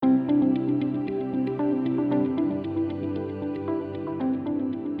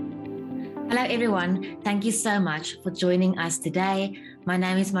Hello everyone, thank you so much for joining us today. My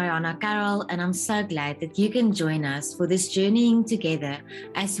name is Mariana Carroll and I'm so glad that you can join us for this journeying together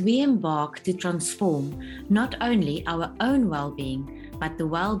as we embark to transform not only our own well-being, but the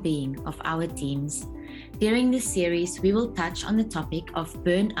well-being of our teams. During this series, we will touch on the topic of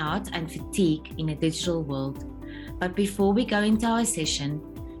burnout and fatigue in a digital world. But before we go into our session,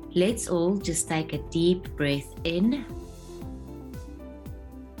 let's all just take a deep breath in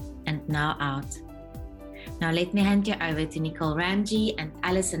and now out. Now let me hand you over to Nicole Ramji and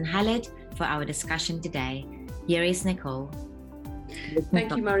Alison Hallett for our discussion today. Here is Nicole.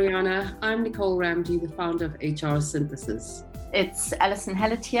 Thank you, Mariana. I'm Nicole Ramji, the founder of HR Synthesis. It's Alison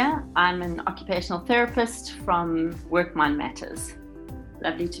Hallett here. I'm an occupational therapist from Work Mind Matters.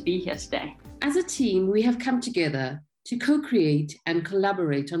 Lovely to be here today. As a team, we have come together to co-create and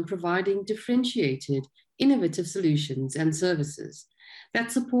collaborate on providing differentiated, innovative solutions and services that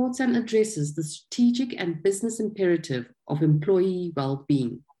supports and addresses the strategic and business imperative of employee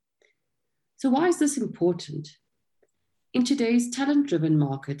well-being. So why is this important? In today's talent-driven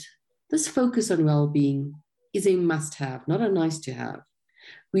market, this focus on well-being is a must-have, not a nice-to-have.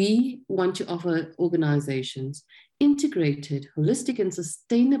 We want to offer organizations integrated, holistic, and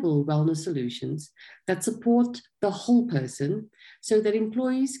sustainable wellness solutions that support the whole person so that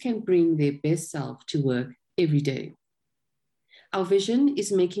employees can bring their best self to work every day. Our vision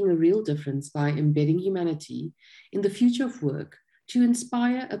is making a real difference by embedding humanity in the future of work to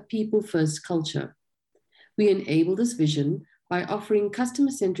inspire a people-first culture. We enable this vision by offering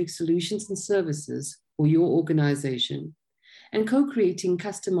customer-centric solutions and services for your organization and co-creating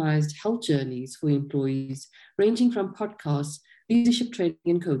customized health journeys for employees, ranging from podcasts, leadership training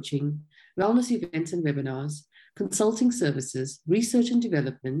and coaching, wellness events and webinars, consulting services, research and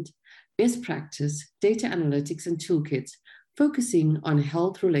development, best practice, data analytics and toolkits, focusing on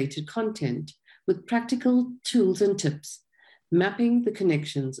health-related content with practical tools and tips, mapping the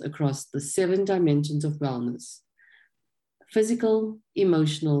connections across the 7 dimensions of wellness: physical,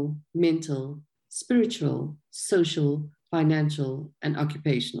 emotional, mental, spiritual, social, financial, and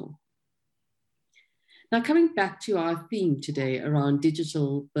occupational. Now, coming back to our theme today around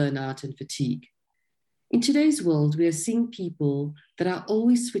digital burnout and fatigue. In today's world, we are seeing people that are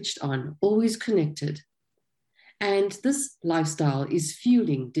always switched on, always connected. And this lifestyle is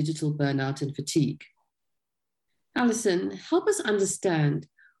fueling digital burnout and fatigue. Alison, help us understand,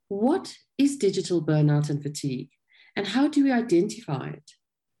 what is digital burnout and fatigue, and how do we identify it?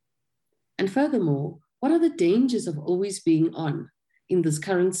 And furthermore, what are the dangers of always being on in this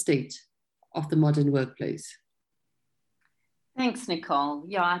current state of the modern workplace? Thanks, Nicole.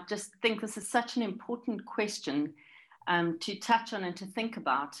 Yeah, I just think this is such an important question to touch on and to think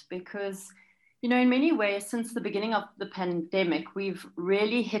about, because in many ways, since the beginning of the pandemic, we've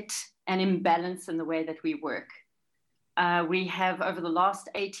really hit an imbalance in the way that we work. We have, over the last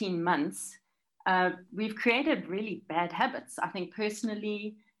 18 months, we've created really bad habits, I think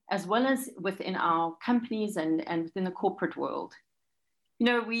personally, as well as within our companies and within the corporate world.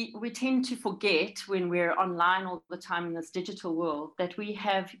 We tend to forget when we're online all the time in this digital world that we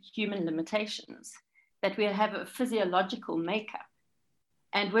have human limitations, that we have a physiological makeup.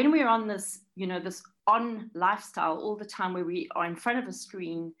 And when we're on this, this on lifestyle all the time, where we are in front of a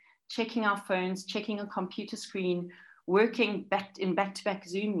screen, checking our phones, checking a computer screen, working in back-to-back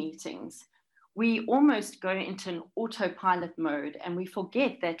Zoom meetings, we almost go into an autopilot mode and we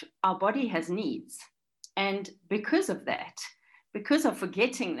forget that our body has needs. And because of that, because of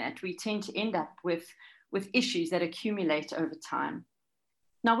forgetting that, we tend to end up with issues that accumulate over time.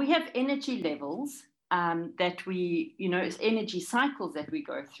 Now, we have energy levels that we, it's energy cycles that we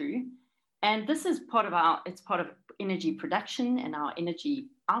go through. And this is part of energy production and our energy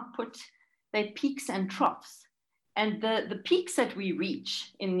output. They're peaks and troughs. And the peaks that we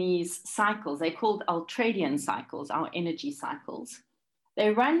reach in these cycles, they're called ultradian cycles, our energy cycles.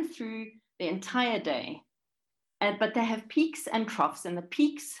 They run through the entire day, but they have peaks and troughs, and the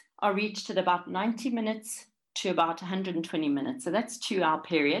peaks are reached at about 90 minutes to about 120 minutes. So that's 2-hour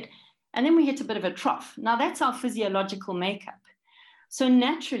period. And then we hit a bit of a trough. Now that's our physiological makeup. So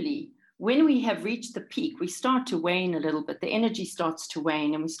naturally, when we have reached the peak, we start to wane a little bit. The energy starts to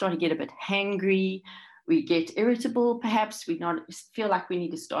wane and we start to get a bit hangry. We get irritable, perhaps. We feel like we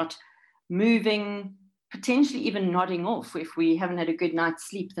need to start moving, potentially even nodding off if we haven't had a good night's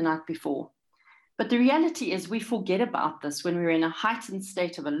sleep the night before. But the reality is we forget about this when we're in a heightened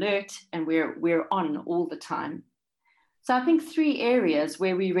state of alert and we're on all the time. So I think 3 areas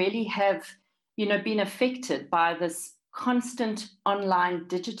where we really have, been affected by this constant online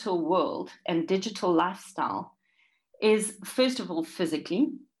digital world and digital lifestyle is, first of all,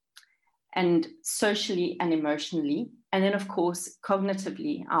 physically. and socially and emotionally. And then, of course,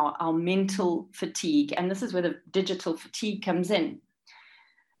 cognitively, our mental fatigue. And this is where the digital fatigue comes in.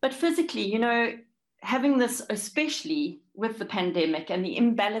 But physically, you know, having this, especially with the pandemic and the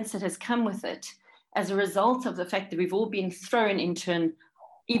imbalance that has come with it, as a result of the fact that we've all been thrown into an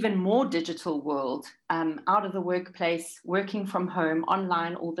even more digital world, out of the workplace, working from home,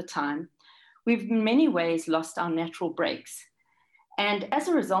 online all the time, we've in many ways lost our natural breaks. And as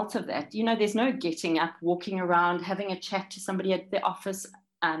a result of that, you know, there's no getting up, walking around, having a chat to somebody at the office,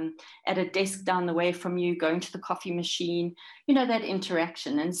 at a desk down the way from you, going to the coffee machine, you know, that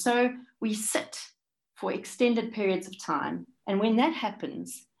interaction. And so we sit for extended periods of time. And when that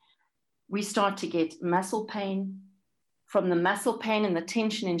happens, we start to get muscle pain. From the muscle pain and the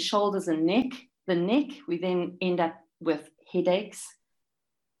tension in shoulders and the neck, we then end up with headaches,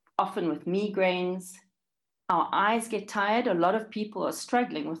 often with migraines. Our eyes get tired. A lot of people are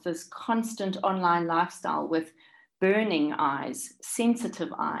struggling with this constant online lifestyle with burning eyes,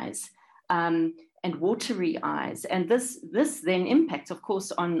 sensitive eyes, and watery eyes. And this then impacts, of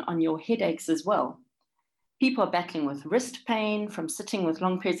course, on your headaches as well. People are battling with wrist pain from sitting with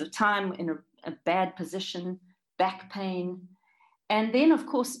long periods of time in a bad position, back pain. And then, of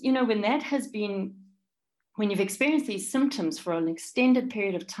course, you know, when you've experienced these symptoms for an extended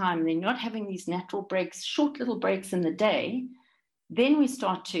period of time, and they're not having these natural breaks, short little breaks in the day, then we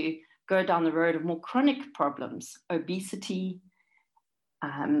start to go down the road of more chronic problems, obesity,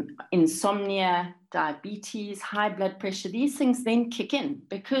 insomnia, diabetes, high blood pressure. These things then kick in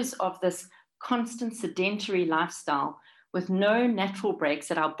because of this constant sedentary lifestyle with no natural breaks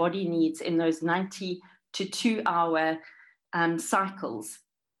that our body needs in those 90 to 2 hour cycles.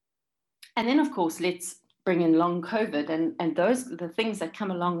 And then, of course, let's bring in long COVID, and the things that come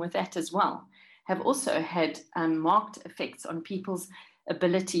along with that as well have also had marked effects on people's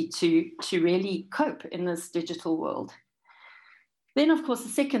ability to really cope in this digital world. Then, of course, the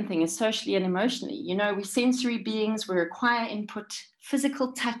second thing is socially and emotionally. You know, we're sensory beings, we require input,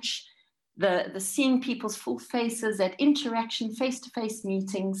 physical touch, the seeing people's full faces, that interaction, face-to-face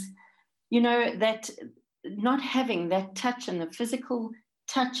meetings, you know, that not having that touch and the physical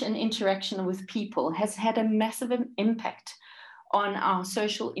touch and interaction with people has had a massive impact on our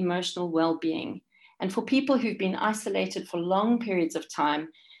social emotional well-being. And for people who've been isolated for long periods of time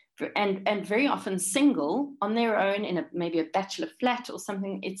and very often single on their own in maybe a bachelor flat or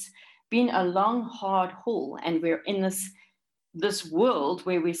something, it's been a long, hard haul. And we're in this world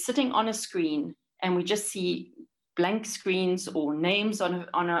where we're sitting on a screen and we just see blank screens or names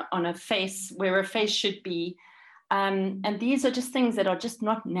on a face where a face should be. And these are just things that are just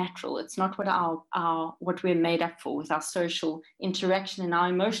not natural. It's not what we're made up for with our social interaction and our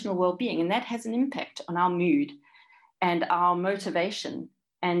emotional well-being. And that has an impact on our mood and our motivation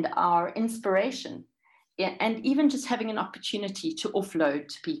and our inspiration, and even just having an opportunity to offload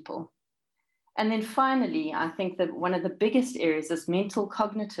to people. And then finally, I think that one of the biggest areas is mental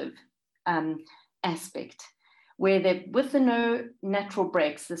cognitive aspect, where with the no natural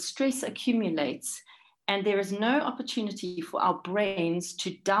breaks, the stress accumulates and there is no opportunity for our brains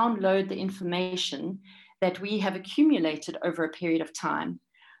to download the information that we have accumulated over a period of time.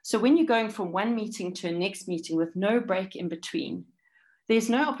 So when you're going from one meeting to a next meeting with no break in between, there's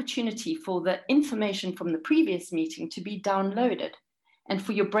no opportunity for the information from the previous meeting to be downloaded and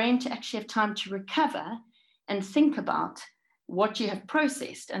for your brain to actually have time to recover and think about what you have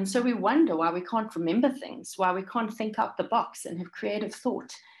processed. And so we wonder why we can't remember things, why we can't think out the box and have creative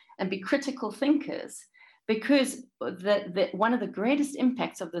thought and be critical thinkers, because one of the greatest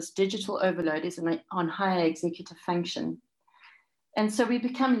impacts of this digital overload is on higher executive function. And so we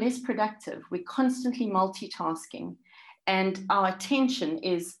become less productive. We're constantly multitasking and our attention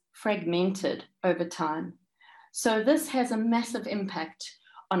is fragmented over time. So this has a massive impact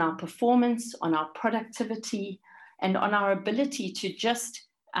on our performance, on our productivity, and on our ability to just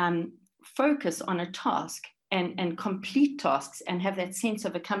focus on a task and complete tasks and have that sense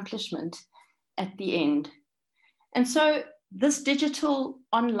of accomplishment at the end. And so this digital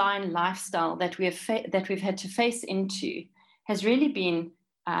online lifestyle that we've had to face into has really been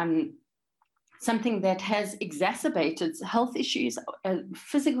something that has exacerbated health issues,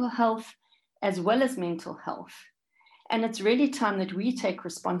 physical health, as well as mental health. And it's really time that we take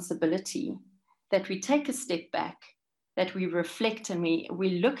responsibility, that we take a step back, that we reflect and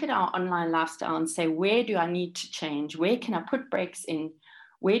we look at our online lifestyle and say, where do I need to change? Where can I put breaks in?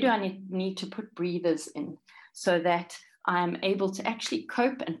 Where do I need to put breathers in so that I am able to actually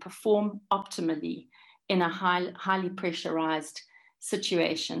cope and perform optimally in a highly pressurized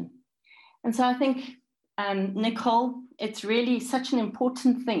situation? And so I think, Nicole, it's really such an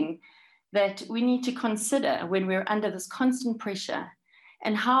important thing that we need to consider when we're under this constant pressure,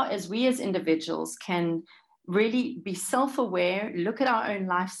 and how, as we as individuals can really be self-aware, look at our own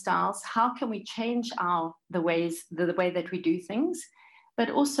lifestyles, how can we change the way that we do things, but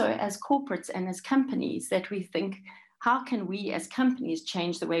also as corporates and as companies, that we think, how can we as companies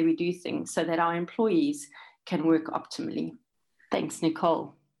change the way we do things so that our employees can work optimally? Thanks,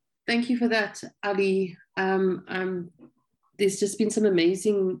 Nicole. Thank you for that, Ali. There's just been some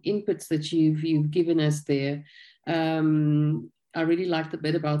amazing inputs that you've given us there. I really like the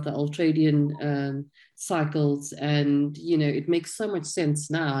bit about the ultradian cycles, and it makes so much sense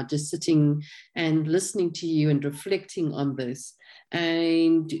now, just sitting and listening to you and reflecting on this,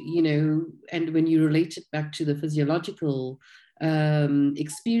 and and when you relate it back to the physiological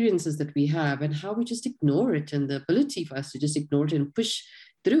experiences that we have, and how we just ignore it, and the ability for us to just ignore it and push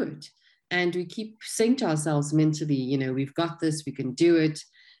through it. And we keep saying to ourselves mentally, we've got this, we can do it.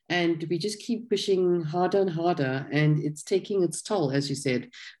 And we just keep pushing harder and harder. And it's taking its toll, as you said,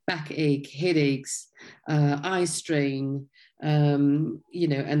 backache, headaches, eye strain, and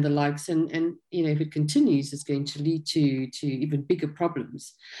the likes. And if it continues, it's going to lead to even bigger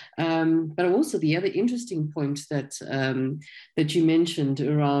problems. But also the other interesting point that you mentioned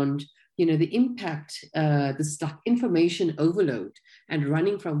around, the impact, this like information overload and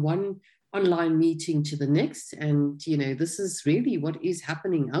running from one online meeting to the next. And, this is really what is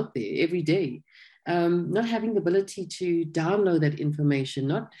happening out there every day. Not having the ability to download that information,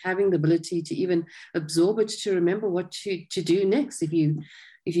 not having the ability to even absorb it, to remember what to do next. If you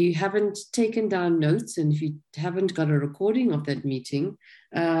haven't taken down notes, and if you haven't got a recording of that meeting,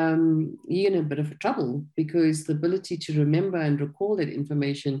 you're in a bit of trouble, because the ability to remember and recall that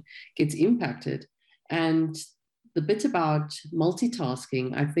information gets impacted. And the bit about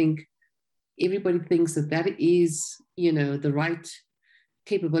multitasking, I think everybody thinks that is, the right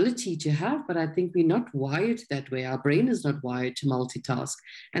capability to have, but I think we're not wired that way. Our brain is not wired to multitask.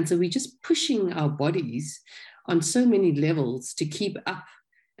 And so we're just pushing our bodies on so many levels to keep up.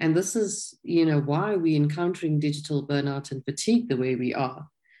 And this is, why we're encountering digital burnout and fatigue the way we are.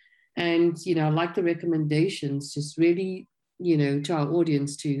 And, I like the recommendations, just really, to our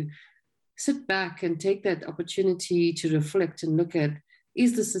audience, to sit back and take that opportunity to reflect and look at,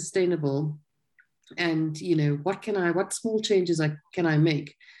 is this sustainable? And, what small changes can I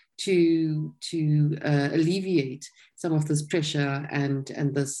make to alleviate some of this pressure and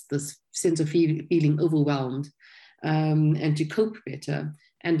this sense of feeling overwhelmed, and to cope better.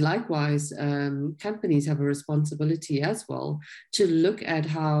 And likewise, companies have a responsibility as well to look at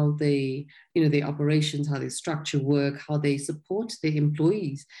how they, their operations, how they structure work, how they support their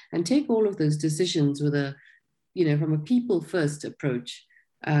employees, and take all of those decisions with from a people-first approach,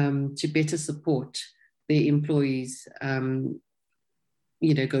 to better support their employees, going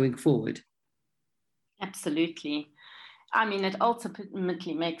forward. Absolutely. I mean, it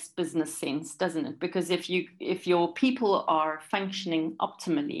ultimately makes business sense, doesn't it? Because if your people are functioning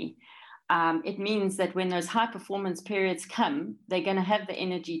optimally, it means that when those high performance periods come, they're going to have the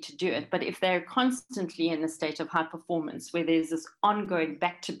energy to do it. But if they're constantly in a state of high performance, where there's this ongoing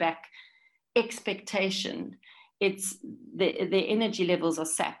back-to-back expectation, it's the energy levels are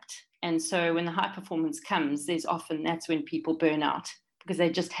sapped. And so when the high performance comes, that's when people burn out, because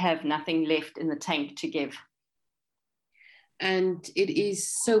they just have nothing left in the tank to give. And it is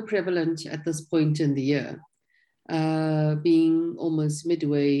so prevalent at this point in the year, being almost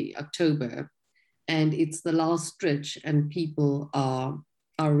midway October, and it's the last stretch, and people are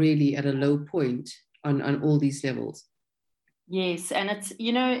really at a low point on all these levels. Yes, and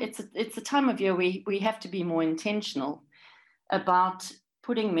it's a time of year we have to be more intentional about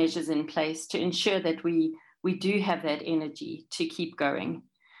putting measures in place to ensure that we do have that energy to keep going.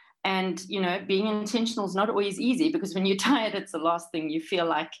 And, being intentional is not always easy, because when you're tired, it's the last thing you feel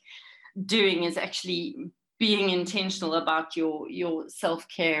like doing is actually being intentional about your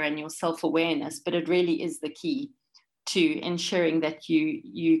self-care and your self-awareness. But it really is the key to ensuring that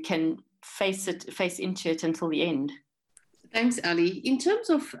you can face into it until the end. Thanks, Ali. In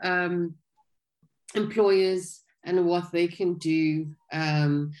terms of employers and what they can do,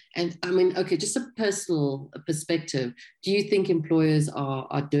 and I mean, okay, just a personal perspective, do you think employers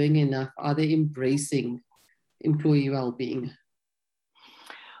are doing enough? Are they embracing employee well-being?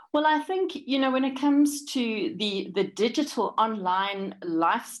 Well, I think, when it comes to the digital online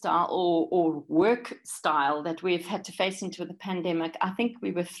lifestyle or work style that we've had to face into the pandemic, I think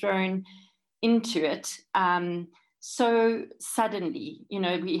we were thrown into it so suddenly.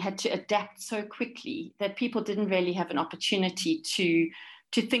 We had to adapt so quickly that people didn't really have an opportunity to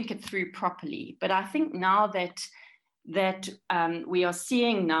think it through properly. But I think now that that we are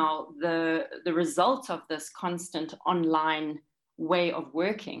seeing now the result of this constant online way of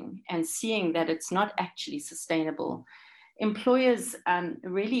working and seeing that it's not actually sustainable. Employers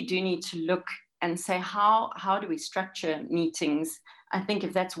really do need to look and say, how do we structure meetings? I think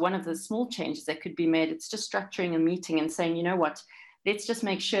if that's one of the small changes that could be made, it's just structuring a meeting and saying, you know what, let's just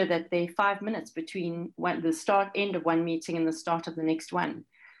make sure that there are 5 minutes between the end of one meeting and the start of the next one.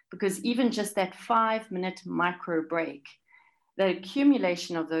 Because even just that 5-minute micro break, the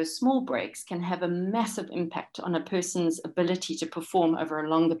accumulation of those small breaks can have a massive impact on a person's ability to perform over a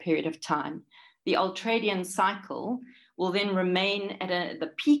longer period of time. The ultradian cycle will then remain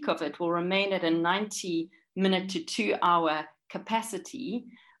the peak of it will remain at a 90-minute to 2-hour capacity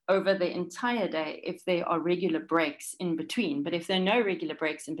over the entire day if there are regular breaks in between. But if there are no regular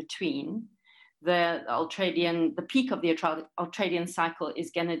breaks in between, the peak of the ultradian cycle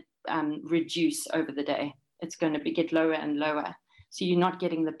is going to reduce over the day. It's going to get lower and lower. So you're not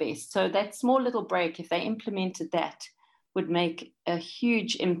getting the best. So that small little break, if they implemented that, would make a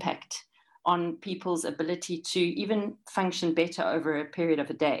huge impact on people's ability to even function better over a period of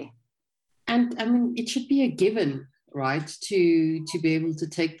a day. And I mean, it should be a given, right, to be able to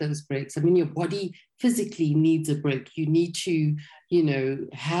take those breaks. I mean, your body physically needs a break. You need to,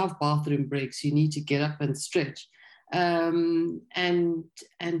 have bathroom breaks. You need to get up and stretch. And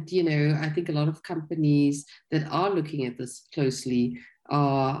I think a lot of companies that are looking at this closely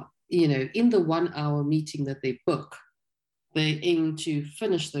are, in the 1-hour meeting that they book, they aim to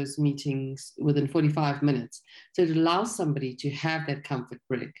finish those meetings within 45 minutes. So it allows somebody to have that comfort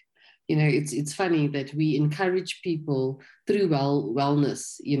break. It's funny that we encourage people through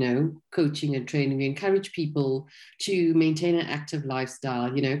wellness, coaching and training. We encourage people to maintain an active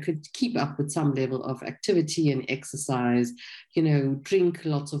lifestyle, could keep up with some level of activity and exercise, drink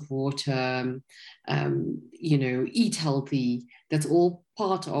lots of water, eat healthy. That's all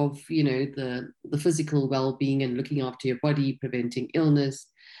part of, the physical well-being and looking after your body, preventing illness.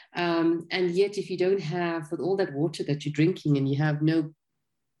 And yet if you don't have, with all that water that you're drinking and you have no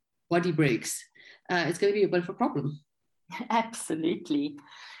body breaks, it's going to be a bit of a problem. Absolutely.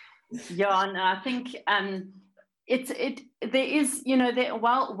 Yeah, and I think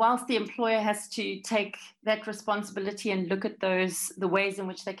whilst the employer has to take that responsibility and look at the ways in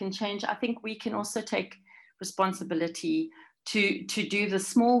which they can change, I think we can also take responsibility to do the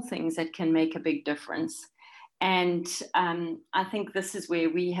small things that can make a big difference. And I think this is where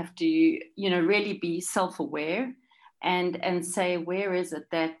we have to, really be self-aware and say, where is it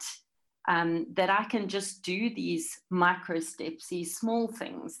that I can just do these micro steps, these small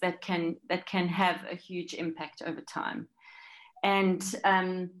things that can have a huge impact over time. And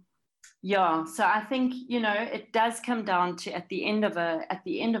so I think it does come down to at the end of a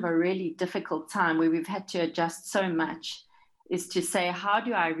really difficult time where we've had to adjust so much, is to say, how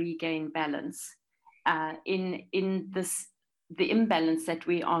do I regain balance in the imbalance that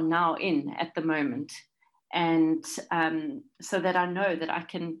we are now in at the moment, and so that I know that I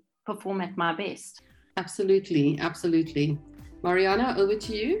can perform at my best. Absolutely. Mariana, over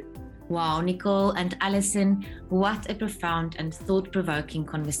to you. Wow, Nicole and Alison, what a profound and thought-provoking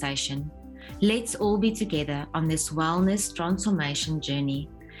conversation. Let's all be together on this wellness transformation journey.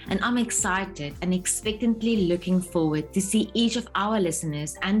 And I'm excited and expectantly looking forward to see each of our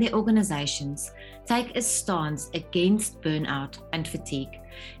listeners and their organizations take a stance against burnout and fatigue,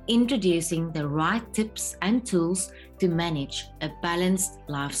 introducing the right tips and tools to manage a balanced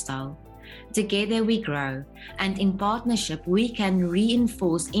lifestyle. Together we grow, and in partnership we can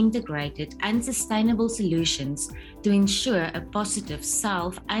reinforce integrated and sustainable solutions to ensure a positive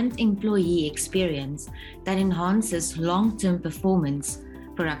self and employee experience that enhances long-term performance,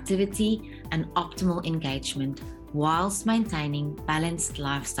 productivity, and optimal engagement, whilst maintaining balanced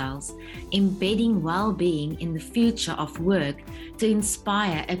lifestyles, embedding well-being in the future of work to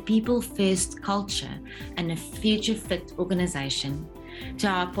inspire a people-first culture and a future-fit organization. To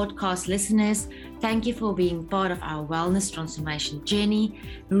our podcast listeners, thank you for being part of our wellness transformation journey.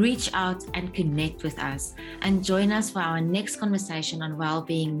 Reach out and connect with us, and join us for our next conversation on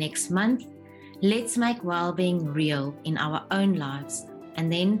well-being next month. Let's make well-being real in our own lives,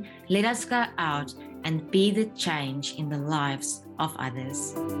 and then let us go out and be the change in the lives of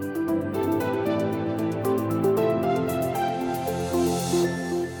others.